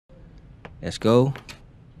Let's go.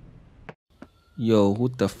 Yo, who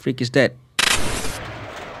the freak is that?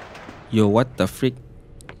 Yo, what the freak?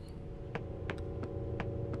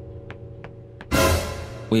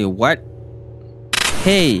 Wait, what?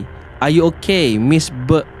 Hey, are you okay? Miss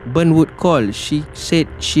Burnwood called. She said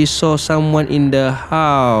she saw someone in the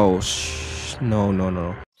house. No. 1,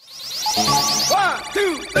 2,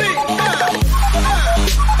 3,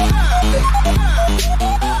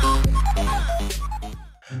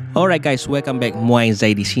 Alright guys, welcome back.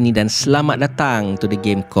 Moanzai di sini dan selamat datang to the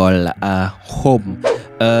game called Home.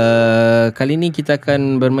 Kali ni kita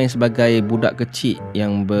akan bermain sebagai budak kecil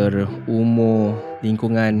yang berumur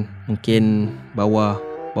lingkungan mungkin bawah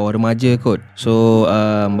remaja kot. So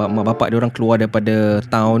mak bapak dia orang keluar daripada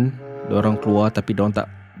town, dia orang keluar tapi dia orang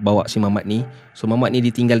tak bawa si mamat ni. So mamat ni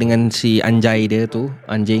ditinggal dengan si anjay dia tu,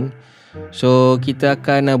 anjing. So kita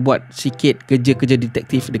akan buat sikit kerja-kerja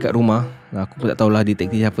detektif dekat rumah. Aku pun tak tahulah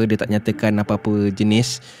detektif apa, dia tak nyatakan apa-apa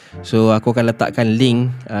jenis. So aku akan letakkan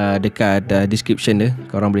link dekat description dia.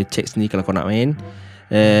 Korang boleh check sendiri kalau kau nak main.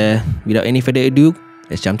 Without any further ado,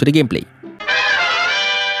 let's jump to the gameplay.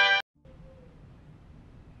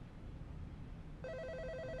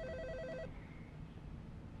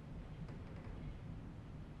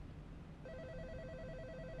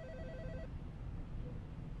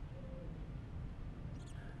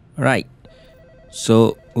 Alright.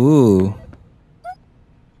 So,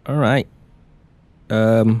 alright.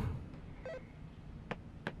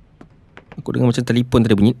 Aku dengar macam telefon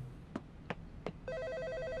tadi bunyi.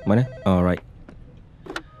 Mana? Alright.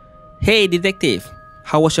 Hey detective,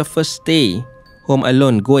 how was your first day home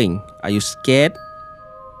alone going? Are you scared?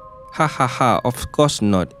 Ha, of course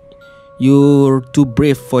not. You're too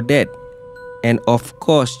brave for that. And of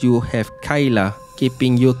course you have Kayla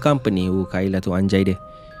keeping you company. Kayla tu anjay dia.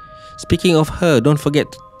 Speaking of her, don't forget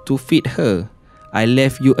to feed her. I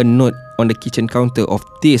left you a note on the kitchen counter of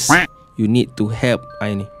this. You need to help.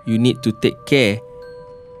 You need to take care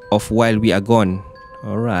of while we are gone.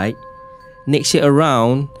 Alright. Next year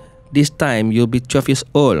around, this time you'll be 12 years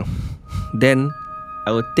old. Then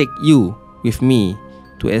I will take you with me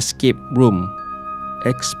to escape room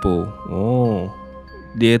expo.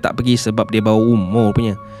 Dia tak pergi sebab dia bawa umur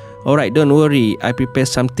punya. Alright, don't worry. I prepare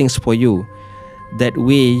some things for you. That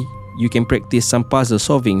way you can practice some puzzle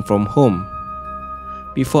solving from home.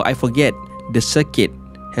 Before I forget, the circuit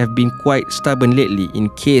have been quite stubborn lately. In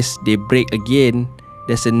case they break again,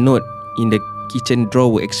 there's a note in the kitchen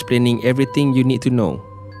drawer explaining everything you need to know.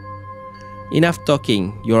 Enough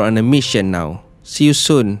talking, you're on a mission now. See you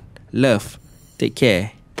soon. Love. Take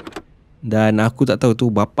care. Dan aku tak tahu tu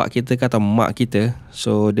bapak kita ke atau mak kita.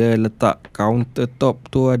 So dia letak countertop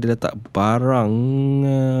tu, ada letak barang.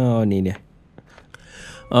 Ni dia.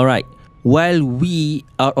 Alright, while we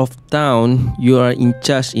out of town, you are in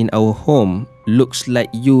charge in our home. Looks like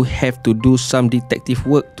you have to do some detective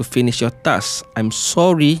work to finish your task. I'm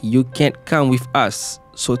sorry you can't come with us,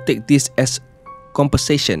 so take this as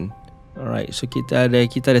compensation. Alright, so kita ada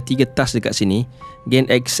 3 task dekat sini. Gain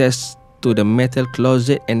access to the metal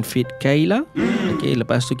closet and feed Kayla. Okay,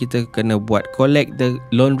 lepas tu kita kena buat collect the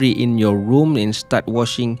laundry in your room and start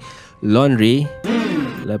washing laundry.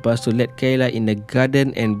 Lepas tu let Kayla in the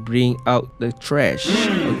garden and bring out the trash.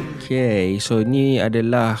 Okay, so ni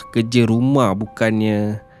adalah kerja rumah,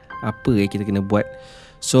 bukannya apa kita kena buat.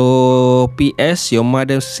 So PS, your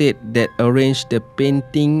mother said that arrange the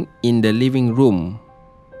painting in the living room.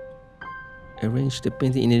 Arrange the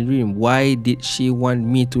painting in the room. Why did she want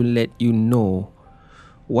me to let you know?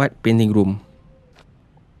 What painting room?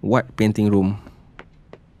 What painting room?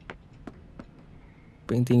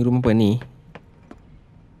 Painting room apa ni?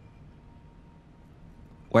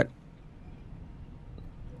 What?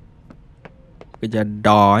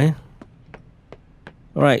 Kejadah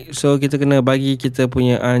Alright, so kita kena bagi kita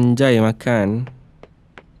punya anjay makan.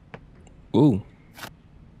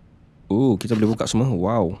 Kita boleh buka semua.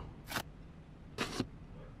 Wow.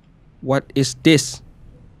 What is this?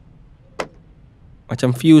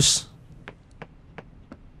 Macam fuse.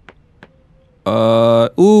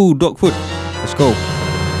 Dog food. Let's go.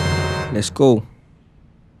 Let's go.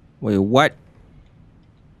 Wait, what?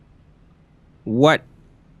 What?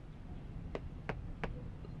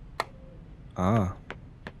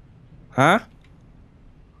 Huh?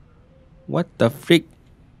 What the freak?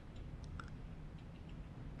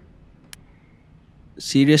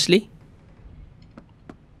 Seriously?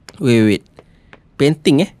 Wait.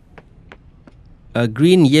 Painting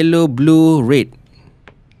green, yellow, blue, red.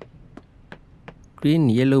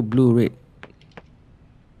 Green, yellow, blue, red.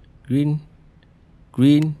 Green,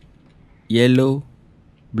 yellow,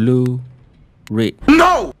 blue, red.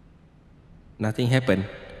 No! Nothing happened.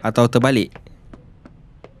 Atau terbalik?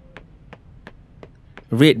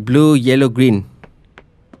 Red, blue, yellow, green.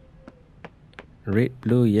 Red,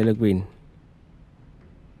 blue, yellow, green.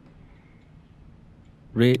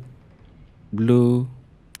 Red, blue,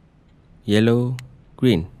 yellow,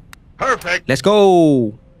 green. Perfect. Let's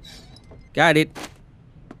go. Got it.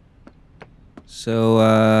 So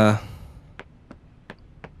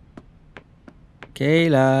okay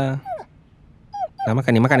lah. Nah,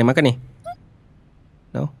 makan ni.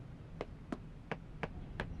 No.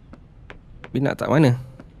 Bina tak mana?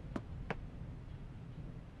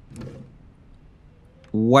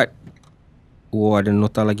 What? Oh, ada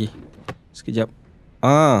nota lagi. Sekejap.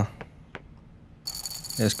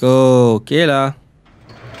 Let's go. Okay lah.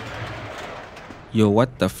 Yo,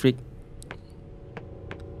 what the freak?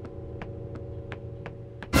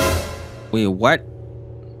 Wait, what?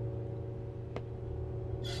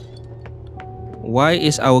 Why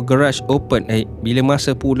is our garage open? Bila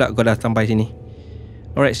masa pula kau dah sampai sini?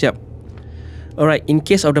 Alright, siap. Alright, in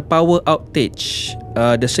case of the power outage,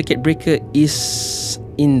 the circuit breaker is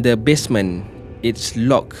in the basement. It's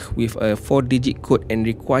locked with a 4-digit code and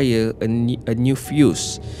require a new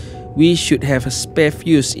fuse. We should have a spare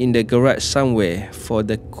fuse in the garage somewhere. For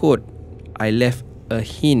the code, I left a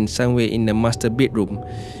hint somewhere in the master bedroom.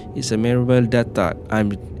 It's a memorable data.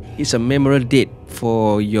 It's a memorable date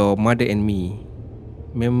for your mother and me.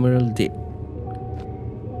 Memorable date.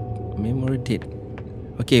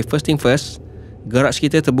 Okay, first thing first, garage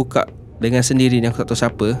kita terbuka dengan sendiri, yang aku tak tahu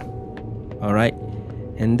siapa. Alright.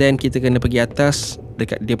 And then kita kena pergi atas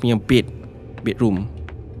dekat dia punya bedroom.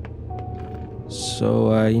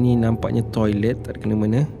 So ini nampaknya toilet, tak ada kena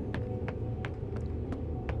mana.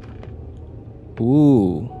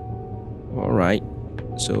 Alright.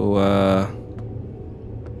 So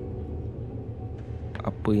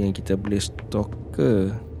apa yang kita boleh stok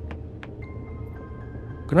ke?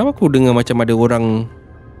 Kenapa aku dengar macam ada orang?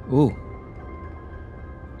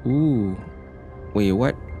 Wait,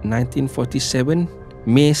 what? 1947?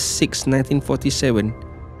 May 6, 1947.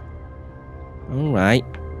 Alright.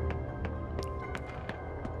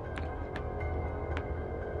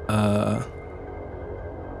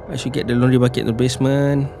 I should get the laundry bucket in the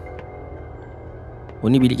basement.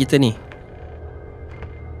 Oh, ni bilik kita ni.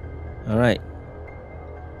 Alright.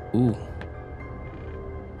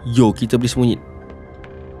 Yo, kita boleh sembunyi.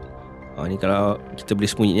 Ni kalau kita boleh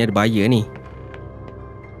sembunyi ni ada bahaya ni.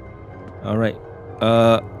 Alright.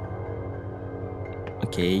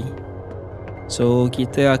 Okay. So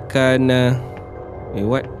kita akan wait,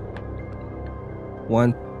 what?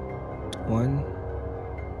 One.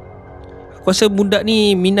 Aku rasa budak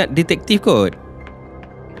ni minat detektif kot.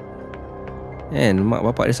 Kan, mak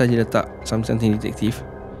bapak dia saja letak something detektif.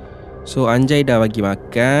 So Anjay dah bagi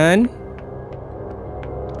makan.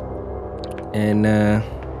 And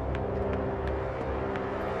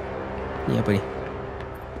ni apa ni?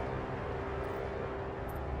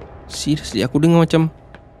 Seriously, aku dengar macam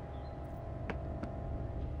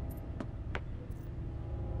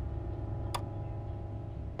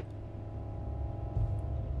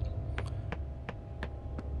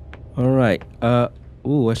alright.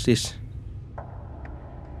 What's this?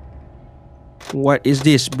 What is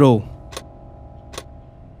this, bro?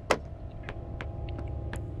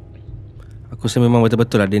 Aku rasa memang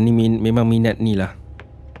betul-betul lah dia ni memang minat ni lah.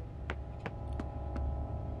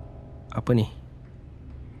 Apa ni?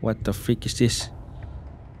 What the freak is this?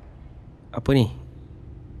 Apa ni?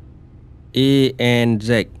 A and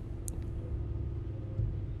Z.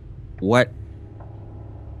 What?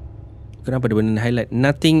 Kenapa dia benda highlight?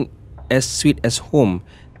 Nothing as sweet as home.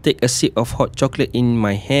 Take a sip of hot chocolate in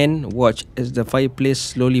my hand. Watch as the fireplace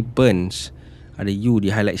slowly burns. Ada you di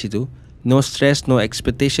highlight situ. No stress, no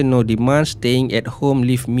expectation, no demand. Staying at home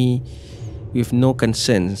leave me with no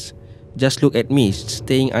concerns. Just look at me,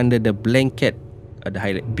 staying under the blanket. Ada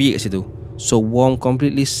highlight B kat situ. So warm,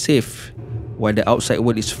 completely safe, while the outside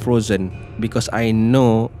world is frozen. Because I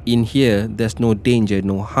know in here there's no danger,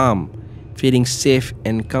 no harm. Feeling safe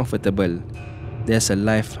and comfortable. There's a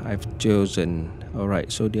life I've chosen.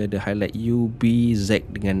 Alright, so dia ada highlight UBZ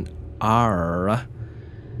dengan R.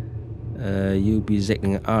 UBZ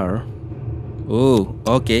dengan R. Oh,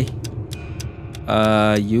 okay.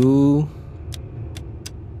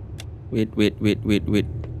 Wait.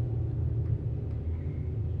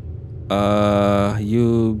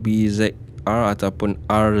 UBZR ataupun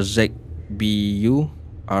RZBU.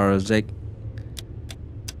 RZ.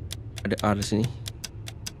 Ada R di sini.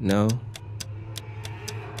 No.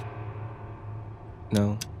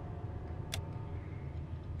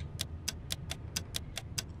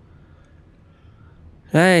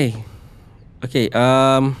 Hey. Okay,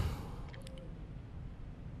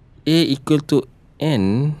 A equal to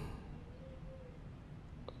N.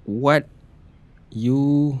 What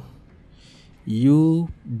you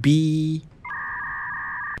be.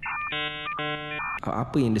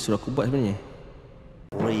 Apa yang dia suruh aku buat sebenarnya?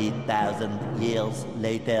 3,000 years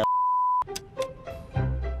later.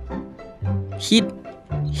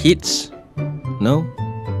 Hits. No.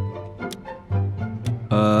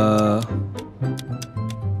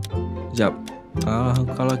 Sekejap.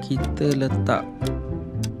 Kalau kita letak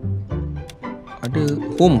ada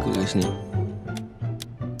home ke kat sini?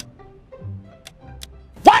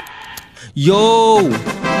 What? Yo!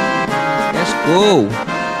 Let's go.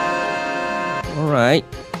 Alright.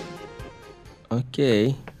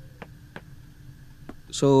 Okay.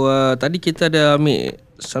 So tadi kita ada ambil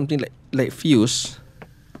something like fuse.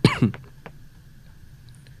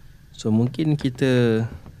 So mungkin kita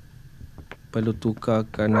perlu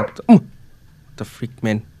tukarkan apa? The freak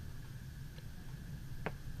man.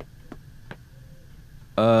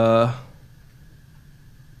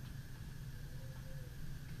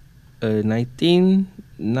 19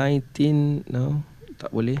 no, tak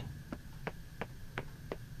boleh.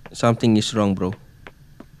 Something is wrong, bro.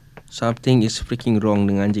 Something is freaking wrong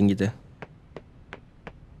dengan anjing kita.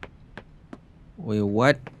 Wait,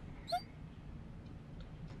 what?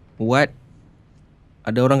 What?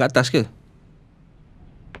 Ada orang kat atas ke?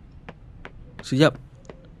 Sekejap.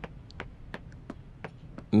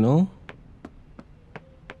 No.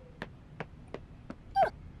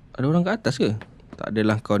 Ada orang kat atas ke? Tak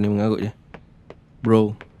adalah, kau ni mengarut je,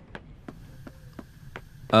 bro.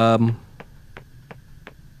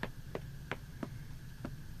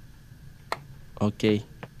 Okay.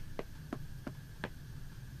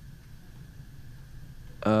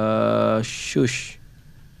 Shush.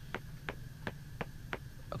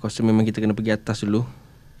 Aku rasa memang kita kena pergi atas dulu.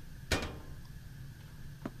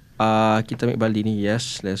 Kita ambil balik ni.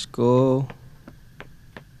 Yes, let's go.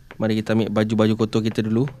 Mari kita ambil baju-baju kotor kita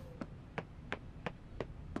dulu.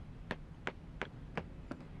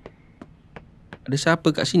 Ada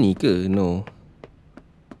siapa kat sini ke? No.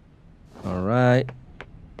 Alright.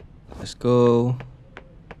 Let's go.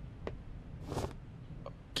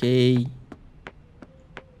 Okay.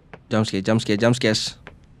 Jump scares.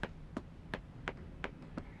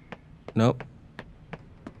 Nope.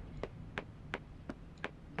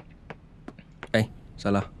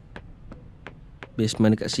 Salah.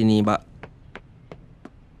 Basement dekat sini, pak.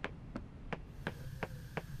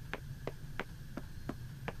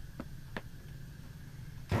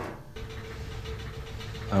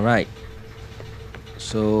 Alright.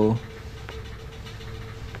 So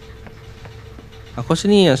aku rasa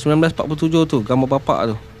ni 1947 tu gambar bapak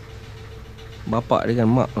tu. Bapak dengan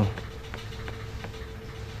mak tu.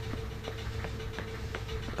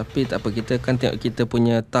 Tapi tak apa, kita kan tengok kita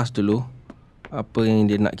punya task dulu. Apa yang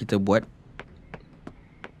dia nak kita buat.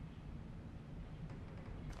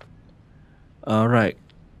 Alright.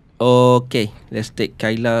 Okay, let's take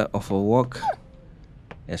Kayla off a walk.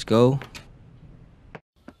 Let's go.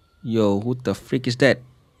 Yo, who the freak is that?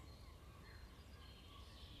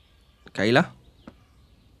 Kayla?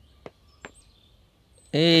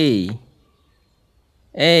 Hey.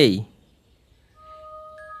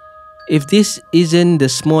 If this isn't the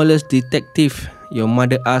smallest detective your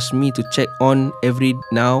mother asked me to check on every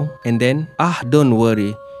now and then, don't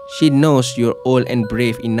worry. She knows you're old and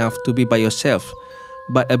brave enough to be by yourself.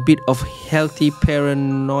 But a bit of healthy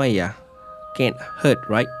paranoia can't hurt,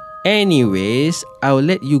 right? Anyways, I'll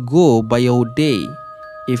let you go by your day.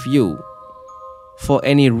 If you, for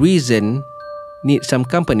any reason, need some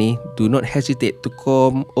company, do not hesitate to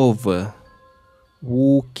come over.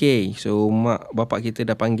 Okay, so bapak kita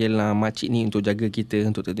dah panggil makcik ni untuk jaga kita,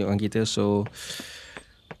 untuk tengokkan kita. So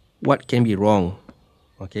what can be wrong?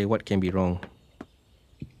 Okay, what can be wrong?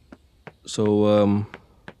 So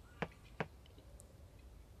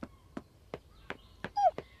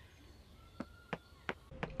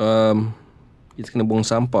kita kena buang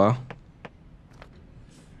sampah.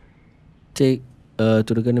 Take to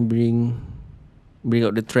the gonna bring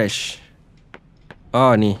out the trash.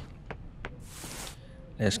 Ni.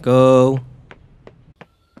 Let's go.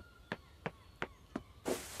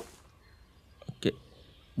 Okay.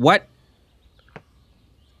 What?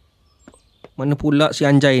 Mana pula si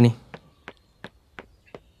anjay ni?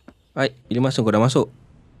 Hai, bila masuk kau dah masuk?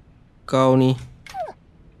 Kau ni.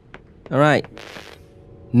 Alright.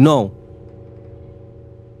 No.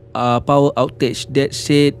 Power outage. That's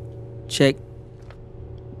it. Check.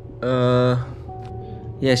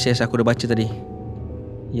 Yes, aku dah baca tadi.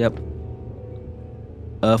 Yup.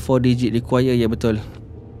 4 digit require. Ya, betul.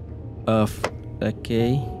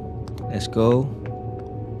 Okay. Let's go.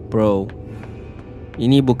 Bro.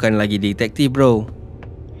 Ini bukan lagi detektif bro.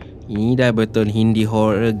 Ini dah betul Hindi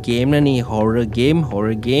horror game lah ni. Horror game.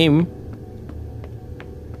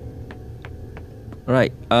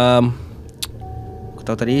 Alright, aku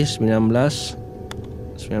tahu tadi 1947.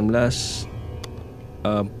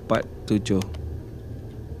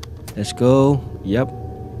 Let's go. Yup.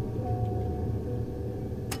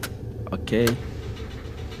 Okay.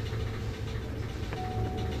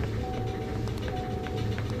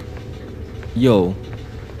 Yo,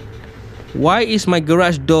 why is my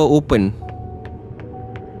garage door open?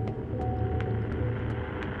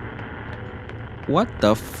 What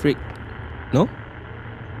the freak? No?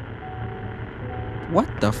 What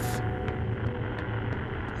the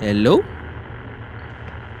Hello?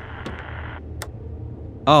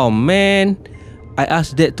 Oh man, I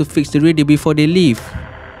asked Dad to fix the radio before they leave.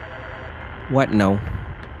 What now?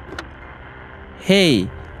 Hey,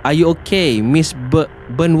 are you okay? Miss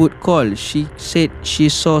Burnwood called. She said she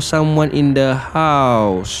saw someone in the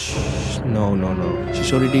house. No.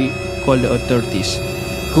 She's already called the authorities.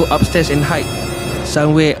 Go upstairs and hide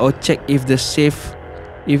somewhere or check if it's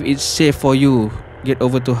safe for you. Get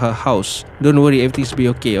over to her house. Don't worry, everything's be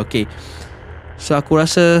okay. Okay. So aku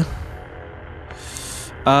rasa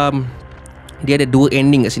dia ada dua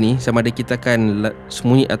ending kat sini. Sama ada kita akan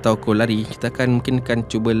sembunyi atau kau lari. Kita mungkin akan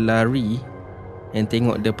cuba lari and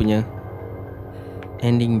tengok dia punya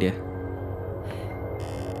ending dia.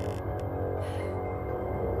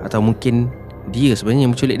 Atau mungkin dia sebenarnya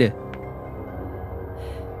yang menculik dia.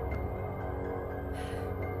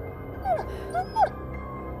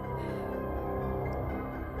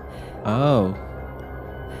 Oh.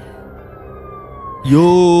 Yo,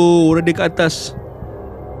 orang dia kat atas.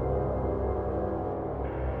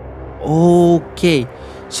 Okay.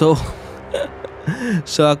 So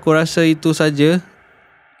aku rasa itu saja.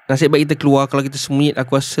 Nasib baik kita keluar. Kalau kita sembunyi,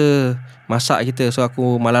 aku rasa masak kita. So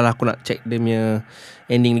aku malah aku nak check dia punya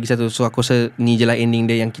ending lagi satu. So aku rasa ni je lah ending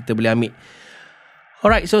dia yang kita boleh ambil.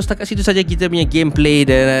 Alright, so setakat situ saja kita punya gameplay.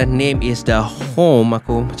 The name is The Home.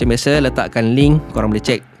 Aku macam biasa letakkan link, korang boleh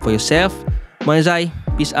check for yourself. Moanzai,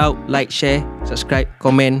 peace out. Like, share, subscribe,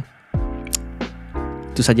 komen.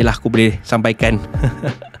 Itu sajalah aku boleh sampaikan.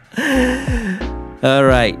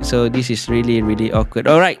 Alright, so this is really awkward.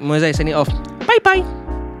 Alright, Moanzai signing off. Bye bye.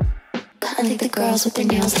 I think the girls with their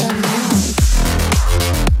nails done now.